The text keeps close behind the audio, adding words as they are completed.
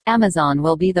Amazon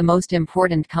will be the most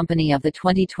important company of the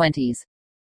 2020s.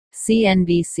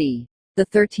 CNBC.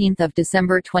 13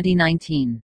 December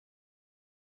 2019.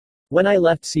 When I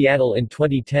left Seattle in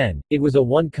 2010, it was a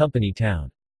one-company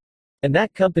town. And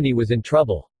that company was in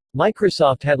trouble.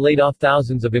 Microsoft had laid off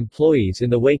thousands of employees in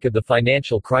the wake of the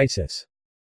financial crisis.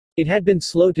 It had been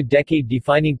slow to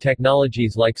decade-defining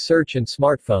technologies like search and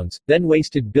smartphones, then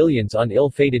wasted billions on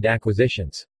ill-fated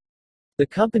acquisitions. The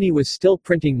company was still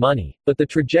printing money, but the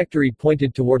trajectory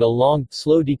pointed toward a long,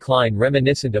 slow decline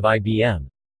reminiscent of IBM.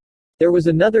 There was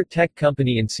another tech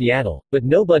company in Seattle, but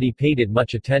nobody paid it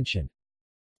much attention.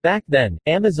 Back then,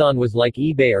 Amazon was like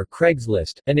eBay or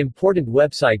Craigslist, an important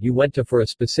website you went to for a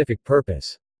specific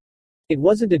purpose. It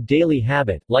wasn't a daily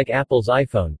habit, like Apple's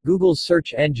iPhone, Google's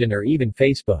search engine or even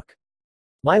Facebook.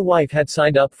 My wife had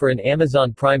signed up for an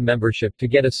Amazon Prime membership to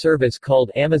get a service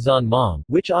called Amazon Mom,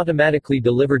 which automatically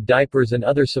delivered diapers and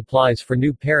other supplies for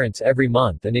new parents every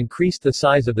month and increased the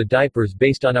size of the diapers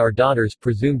based on our daughter's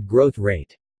presumed growth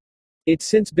rate. It's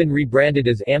since been rebranded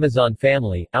as Amazon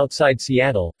Family. Outside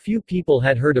Seattle, few people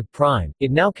had heard of Prime. It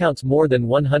now counts more than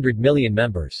 100 million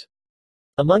members.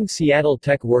 Among Seattle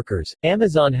tech workers,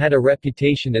 Amazon had a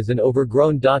reputation as an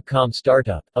overgrown dot-com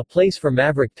startup, a place for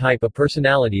maverick type of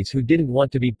personalities who didn't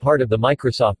want to be part of the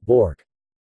Microsoft Borg.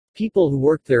 People who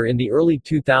worked there in the early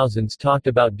 2000s talked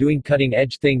about doing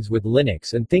cutting-edge things with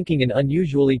Linux and thinking in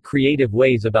unusually creative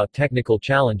ways about technical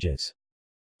challenges.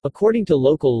 According to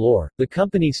local lore, the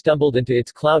company stumbled into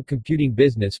its cloud computing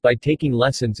business by taking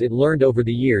lessons it learned over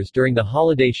the years during the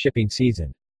holiday shipping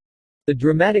season. The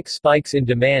dramatic spikes in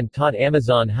demand taught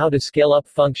Amazon how to scale up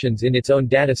functions in its own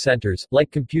data centers, like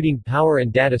computing power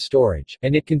and data storage,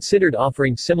 and it considered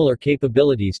offering similar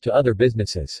capabilities to other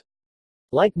businesses.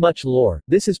 Like much lore,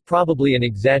 this is probably an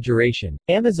exaggeration.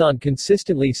 Amazon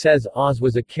consistently says Oz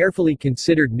was a carefully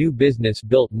considered new business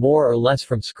built more or less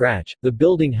from scratch. The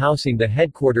building housing the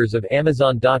headquarters of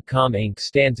Amazon.com Inc.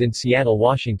 stands in Seattle,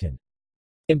 Washington.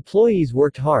 Employees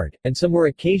worked hard, and some were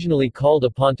occasionally called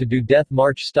upon to do Death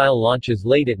March-style launches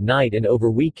late at night and over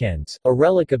weekends, a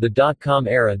relic of the dot-com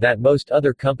era that most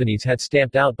other companies had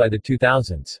stamped out by the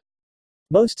 2000s.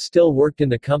 Most still worked in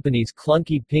the company's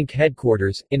clunky pink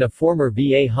headquarters, in a former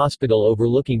VA hospital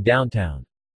overlooking downtown.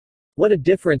 What a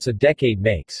difference a decade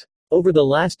makes. Over the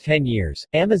last 10 years,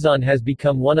 Amazon has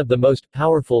become one of the most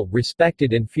powerful,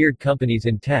 respected and feared companies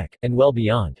in tech, and well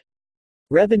beyond.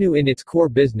 Revenue in its core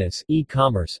business,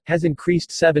 e-commerce, has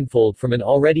increased sevenfold from an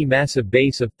already massive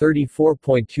base of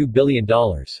 $34.2 billion.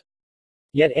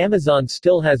 Yet Amazon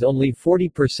still has only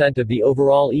 40% of the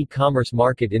overall e-commerce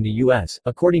market in the US,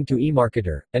 according to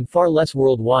eMarketer, and far less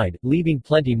worldwide, leaving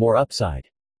plenty more upside.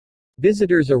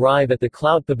 Visitors arrive at the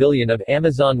Cloud Pavilion of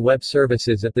Amazon Web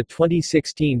Services at the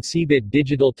 2016 CeBIT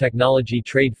Digital Technology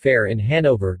Trade Fair in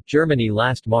Hanover, Germany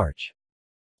last March.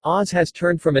 Oz has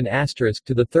turned from an asterisk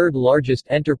to the third largest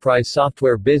enterprise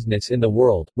software business in the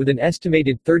world, with an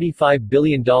estimated $35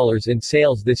 billion in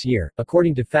sales this year,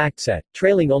 according to FactSet,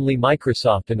 trailing only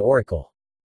Microsoft and Oracle.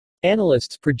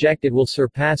 Analysts project it will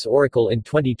surpass Oracle in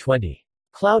 2020.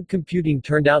 Cloud computing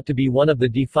turned out to be one of the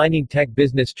defining tech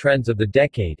business trends of the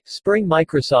decade, spurring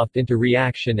Microsoft into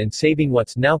reaction and saving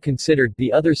what's now considered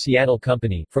the other Seattle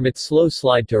company from its slow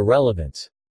slide to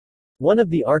irrelevance. One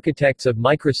of the architects of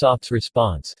Microsoft's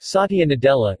response, Satya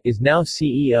Nadella, is now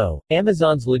CEO.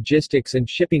 Amazon's logistics and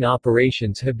shipping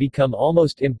operations have become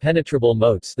almost impenetrable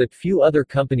moats that few other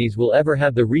companies will ever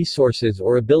have the resources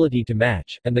or ability to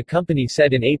match, and the company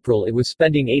said in April it was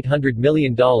spending $800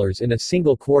 million in a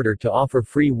single quarter to offer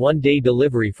free one-day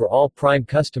delivery for all Prime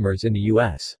customers in the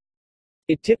U.S.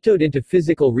 It tiptoed into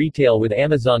physical retail with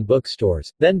Amazon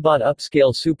bookstores, then bought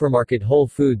upscale supermarket Whole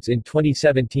Foods in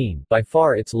 2017, by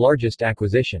far its largest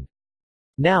acquisition.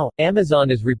 Now,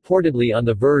 Amazon is reportedly on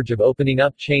the verge of opening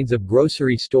up chains of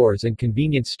grocery stores and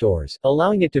convenience stores,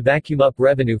 allowing it to vacuum up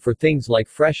revenue for things like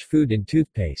fresh food and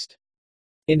toothpaste.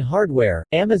 In hardware,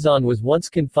 Amazon was once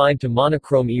confined to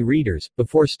monochrome e-readers,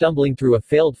 before stumbling through a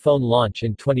failed phone launch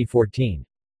in 2014.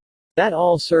 That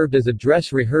all served as a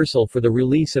dress rehearsal for the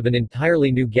release of an entirely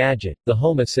new gadget, the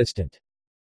Home Assistant.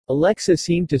 Alexa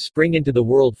seemed to spring into the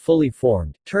world fully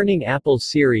formed, turning Apple's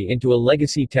Siri into a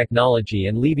legacy technology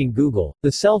and leaving Google,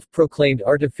 the self-proclaimed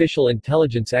artificial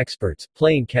intelligence experts,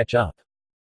 playing catch-up.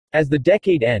 As the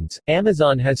decade ends,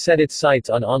 Amazon has set its sights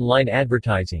on online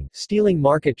advertising, stealing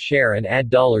market share and ad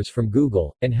dollars from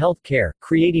Google, and healthcare,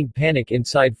 creating panic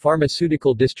inside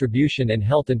pharmaceutical distribution and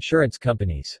health insurance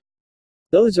companies.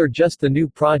 Those are just the new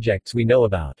projects we know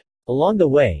about. Along the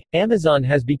way, Amazon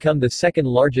has become the second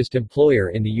largest employer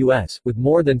in the U.S., with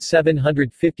more than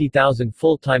 750,000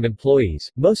 full-time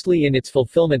employees, mostly in its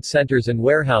fulfillment centers and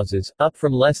warehouses, up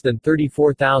from less than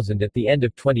 34,000 at the end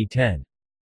of 2010.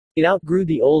 It outgrew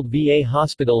the old VA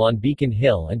hospital on Beacon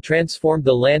Hill and transformed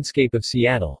the landscape of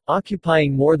Seattle,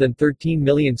 occupying more than 13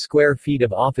 million square feet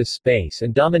of office space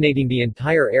and dominating the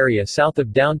entire area south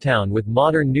of downtown with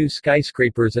modern new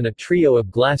skyscrapers and a trio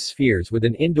of glass spheres with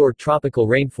an indoor tropical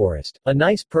rainforest, a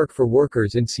nice perk for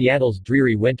workers in Seattle's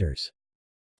dreary winters.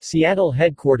 Seattle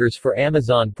headquarters for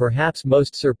Amazon. Perhaps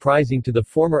most surprising to the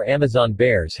former Amazon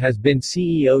bears has been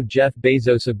CEO Jeff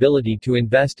Bezos' ability to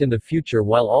invest in the future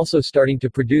while also starting to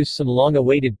produce some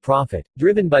long-awaited profit,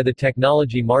 driven by the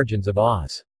technology margins of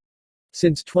Oz.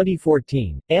 Since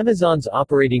 2014, Amazon's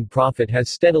operating profit has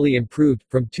steadily improved,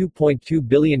 from $2.2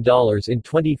 billion in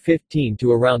 2015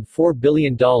 to around $4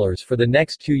 billion for the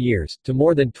next 2 years, to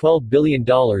more than $12 billion in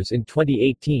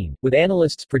 2018, with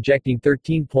analysts projecting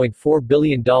 $13.4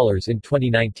 billion in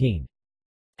 2019.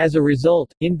 As a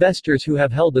result, investors who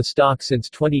have held the stock since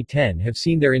 2010 have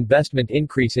seen their investment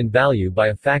increase in value by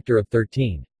a factor of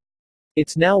 13.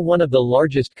 It's now one of the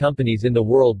largest companies in the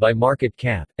world by market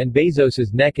cap, and Bezos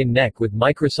is neck and neck with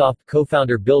Microsoft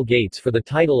co-founder Bill Gates for the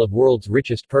title of world's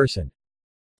richest person.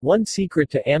 One secret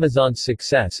to Amazon's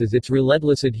success is its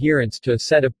relentless adherence to a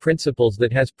set of principles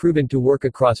that has proven to work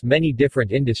across many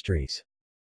different industries.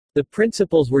 The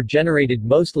principles were generated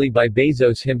mostly by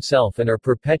Bezos himself and are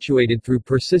perpetuated through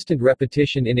persistent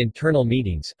repetition in internal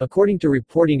meetings, according to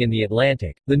reporting in The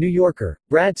Atlantic, The New Yorker,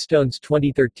 Brad Stone's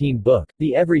 2013 book,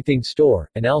 The Everything Store,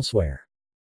 and elsewhere.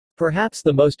 Perhaps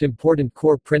the most important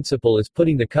core principle is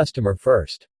putting the customer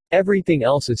first. Everything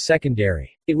else is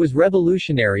secondary. It was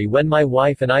revolutionary when my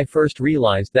wife and I first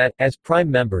realized that, as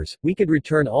Prime members, we could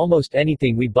return almost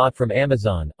anything we bought from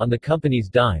Amazon, on the company's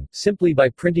dime, simply by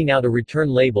printing out a return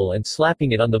label and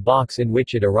slapping it on the box in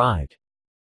which it arrived.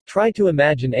 Try to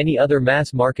imagine any other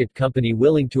mass-market company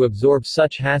willing to absorb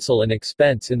such hassle and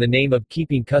expense in the name of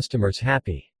keeping customers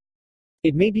happy.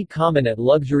 It may be common at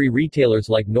luxury retailers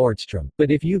like Nordstrom,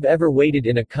 but if you've ever waited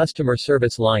in a customer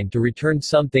service line to return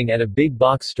something at a big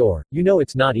box store, you know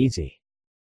it's not easy.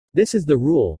 This is the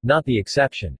rule, not the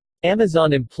exception.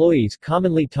 Amazon employees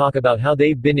commonly talk about how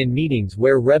they've been in meetings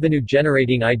where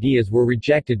revenue-generating ideas were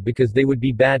rejected because they would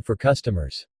be bad for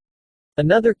customers.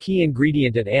 Another key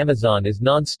ingredient at Amazon is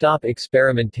non-stop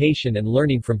experimentation and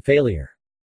learning from failure.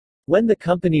 When the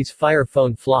company's Fire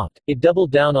phone flopped, it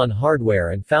doubled down on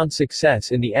hardware and found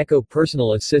success in the Echo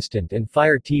personal assistant and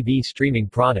Fire TV streaming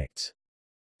products.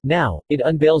 Now, it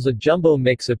unveils a jumbo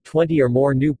mix of 20 or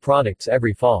more new products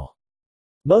every fall.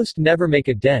 Most never make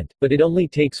a dent, but it only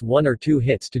takes 1 or 2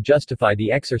 hits to justify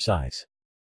the exercise.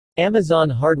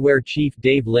 Amazon hardware chief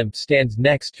Dave Limp stands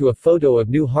next to a photo of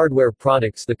new hardware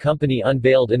products the company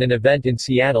unveiled in an event in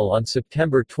Seattle on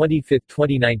September 25,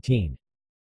 2019.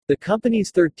 The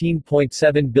company's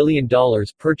 $13.7 billion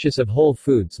purchase of Whole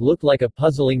Foods looked like a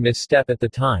puzzling misstep at the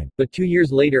time, but 2 years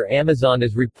later Amazon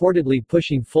is reportedly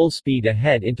pushing full speed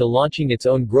ahead into launching its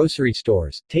own grocery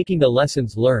stores, taking the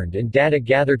lessons learned and data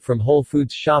gathered from Whole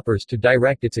Foods shoppers to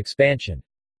direct its expansion.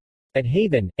 At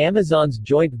Haven, Amazon's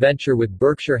joint venture with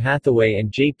Berkshire Hathaway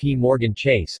and J.P. Morgan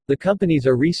Chase, the companies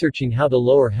are researching how to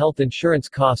lower health insurance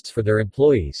costs for their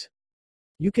employees.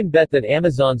 You can bet that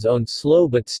Amazon's own slow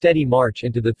but steady march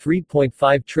into the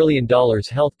 $3.5 trillion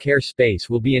health care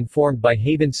space will be informed by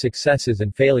Haven's successes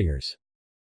and failures.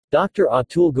 Dr.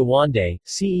 Atul Gawande,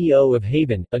 CEO of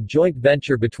Haven, a joint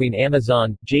venture between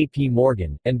Amazon, J.P.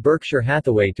 Morgan, and Berkshire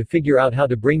Hathaway to figure out how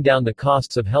to bring down the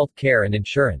costs of health care and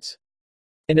insurance.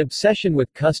 An obsession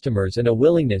with customers and a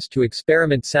willingness to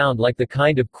experiment sound like the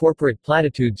kind of corporate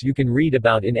platitudes you can read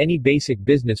about in any basic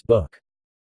business book.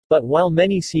 But while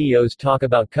many CEOs talk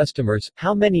about customers,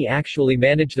 how many actually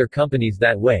manage their companies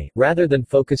that way, rather than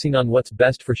focusing on what's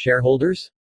best for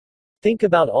shareholders? Think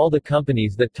about all the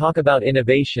companies that talk about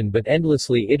innovation but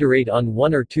endlessly iterate on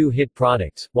 1 or 2 hit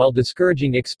products, while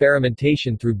discouraging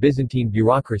experimentation through Byzantine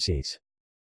bureaucracies.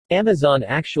 Amazon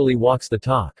actually walks the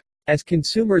talk. As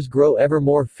consumers grow ever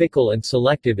more fickle and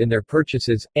selective in their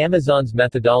purchases, Amazon's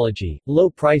methodology, low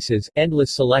prices,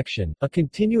 endless selection, a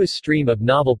continuous stream of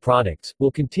novel products,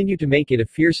 will continue to make it a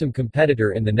fearsome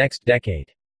competitor in the next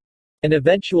decade. An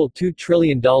eventual $2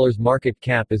 trillion market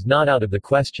cap is not out of the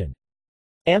question.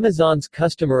 Amazon's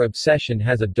customer obsession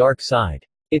has a dark side.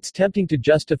 It's tempting to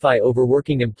justify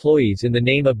overworking employees in the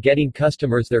name of getting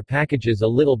customers their packages a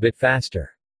little bit faster.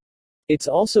 It's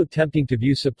also tempting to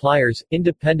view suppliers,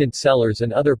 independent sellers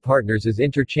and other partners as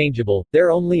interchangeable.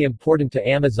 They're only important to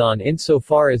Amazon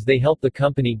insofar as they help the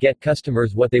company get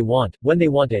customers what they want, when they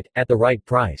want it, at the right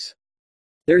price.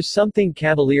 There's something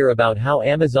cavalier about how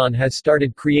Amazon has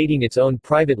started creating its own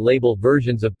private label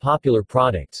versions of popular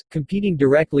products, competing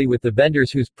directly with the vendors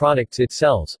whose products it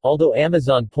sells, although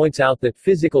Amazon points out that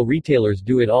physical retailers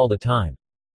do it all the time.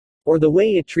 Or the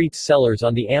way it treats sellers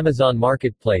on the Amazon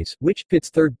marketplace, which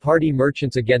pits third-party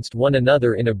merchants against one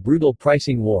another in a brutal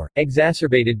pricing war,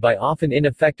 exacerbated by often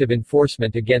ineffective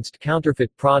enforcement against counterfeit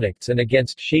products and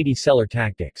against shady seller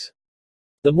tactics.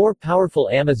 The more powerful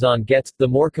Amazon gets, the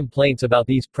more complaints about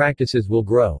these practices will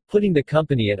grow, putting the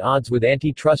company at odds with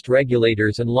antitrust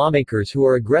regulators and lawmakers who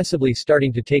are aggressively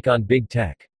starting to take on big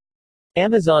tech.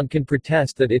 Amazon can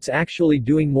protest that it's actually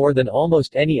doing more than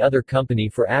almost any other company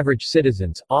for average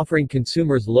citizens, offering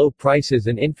consumers low prices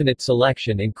and infinite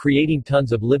selection and creating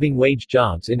tons of living wage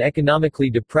jobs in economically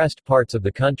depressed parts of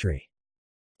the country.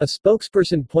 A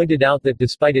spokesperson pointed out that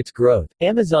despite its growth,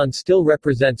 Amazon still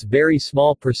represents very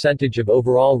small percentage of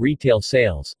overall retail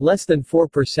sales, less than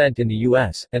 4% in the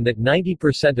US, and that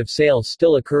 90% of sales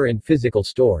still occur in physical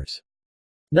stores.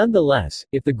 Nonetheless,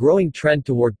 if the growing trend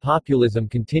toward populism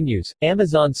continues,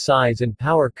 Amazon's size and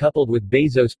power coupled with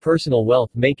Bezos' personal wealth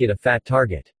make it a fat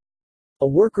target. A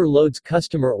worker loads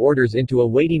customer orders into a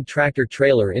waiting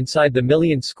tractor-trailer inside the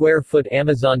million-square-foot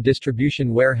Amazon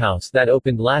distribution warehouse that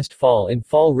opened last fall in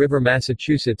Fall River,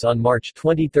 Massachusetts on March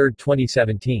 23,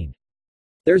 2017.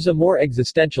 There's a more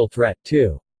existential threat,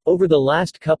 too. Over the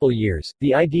last couple years,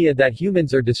 the idea that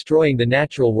humans are destroying the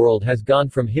natural world has gone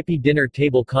from hippie dinner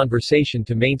table conversation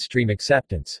to mainstream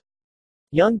acceptance.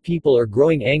 Young people are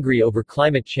growing angry over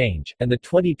climate change, and the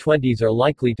 2020s are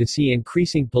likely to see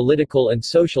increasing political and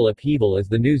social upheaval as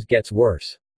the news gets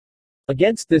worse.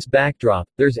 Against this backdrop,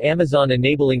 there's Amazon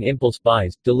enabling impulse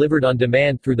buys, delivered on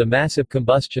demand through the massive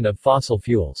combustion of fossil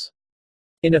fuels.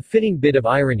 In a fitting bit of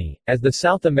irony, as the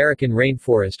South American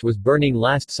rainforest was burning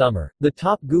last summer, the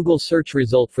top Google search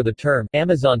result for the term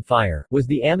Amazon Fire was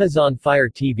the Amazon Fire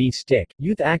TV stick.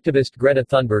 Youth activist Greta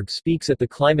Thunberg speaks at the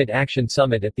Climate Action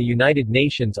Summit at the United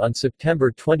Nations on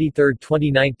September 23,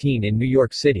 2019 in New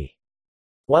York City.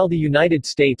 While the United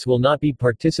States will not be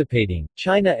participating,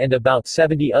 China and about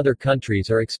 70 other countries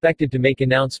are expected to make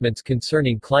announcements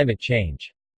concerning climate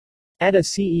change. Add a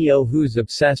CEO who's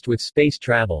obsessed with space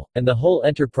travel, and the whole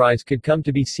enterprise could come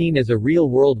to be seen as a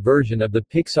real-world version of the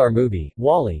Pixar movie,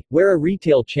 WALL-E, where a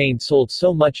retail chain sold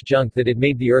so much junk that it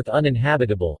made the Earth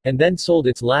uninhabitable, and then sold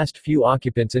its last few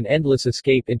occupants an endless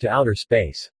escape into outer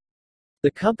space. The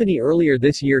company earlier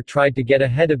this year tried to get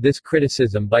ahead of this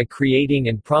criticism by creating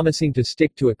and promising to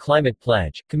stick to a climate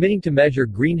pledge, committing to measure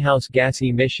greenhouse gas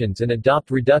emissions and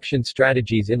adopt reduction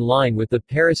strategies in line with the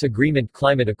Paris Agreement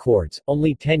climate accords,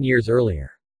 only 10 years earlier.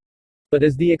 But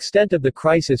as the extent of the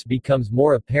crisis becomes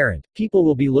more apparent, people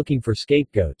will be looking for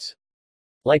scapegoats.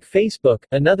 Like Facebook,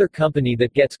 another company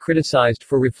that gets criticized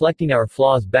for reflecting our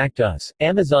flaws back to us,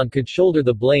 Amazon could shoulder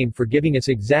the blame for giving us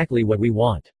exactly what we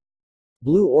want.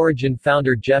 Blue Origin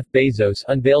founder Jeff Bezos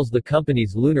unveils the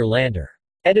company's lunar lander.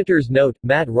 Editor's note: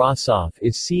 Matt Rossoff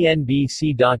is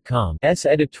CNBC.com's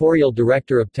editorial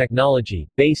director of technology,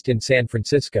 based in San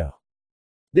Francisco.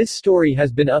 This story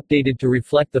has been updated to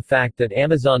reflect the fact that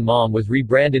Amazon Mom was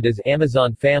rebranded as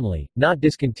Amazon Family, not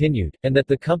discontinued, and that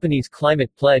the company's climate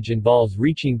pledge involves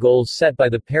reaching goals set by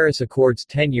the Paris Accords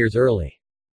 10 years early.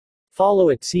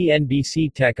 Follow at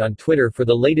CNBC Tech on Twitter for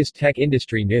the latest tech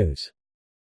industry news.